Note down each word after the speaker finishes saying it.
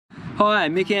Hi,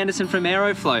 Mick Anderson from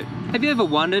Aerofloat. Have you ever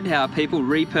wondered how people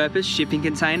repurpose shipping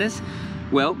containers?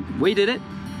 Well, we did it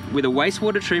with a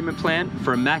wastewater treatment plant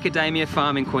for a macadamia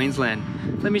farm in Queensland.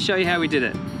 Let me show you how we did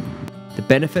it. The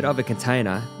benefit of a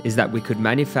container is that we could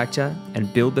manufacture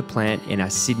and build the plant in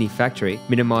our Sydney factory,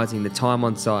 minimising the time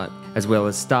on site, as well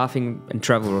as staffing and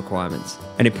travel requirements.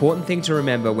 An important thing to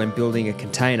remember when building a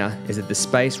container is that the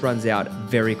space runs out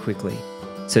very quickly.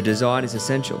 So design is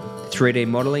essential. 3D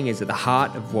modelling is at the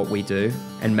heart of what we do,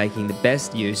 and making the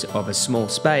best use of a small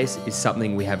space is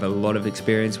something we have a lot of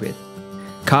experience with.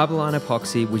 Carboline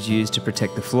epoxy was used to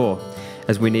protect the floor,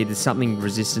 as we needed something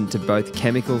resistant to both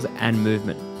chemicals and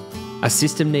movement. Our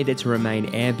system needed to remain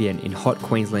ambient in hot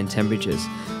Queensland temperatures,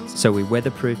 so we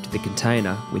weatherproofed the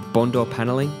container with Bondor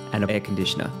panelling and an air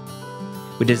conditioner.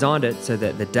 We designed it so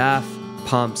that the DAF,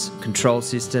 pumps, control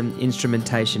system,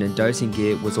 instrumentation and dosing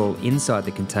gear was all inside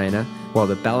the container, while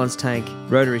the balance tank,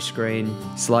 rotary screen,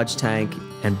 sludge tank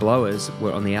and blowers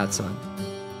were on the outside.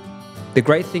 The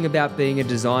great thing about being a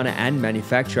designer and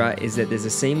manufacturer is that there's a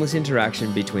seamless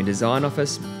interaction between design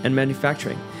office and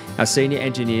manufacturing. Our senior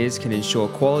engineers can ensure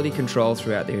quality control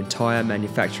throughout the entire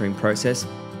manufacturing process,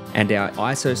 and our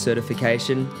ISO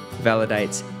certification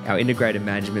validates our integrated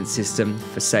management system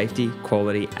for safety,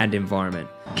 quality and environment.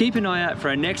 Keep an eye out for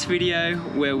our next video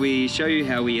where we show you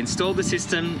how we install the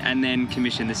system and then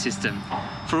commission the system.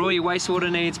 For all your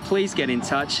wastewater needs, please get in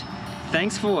touch.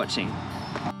 Thanks for watching.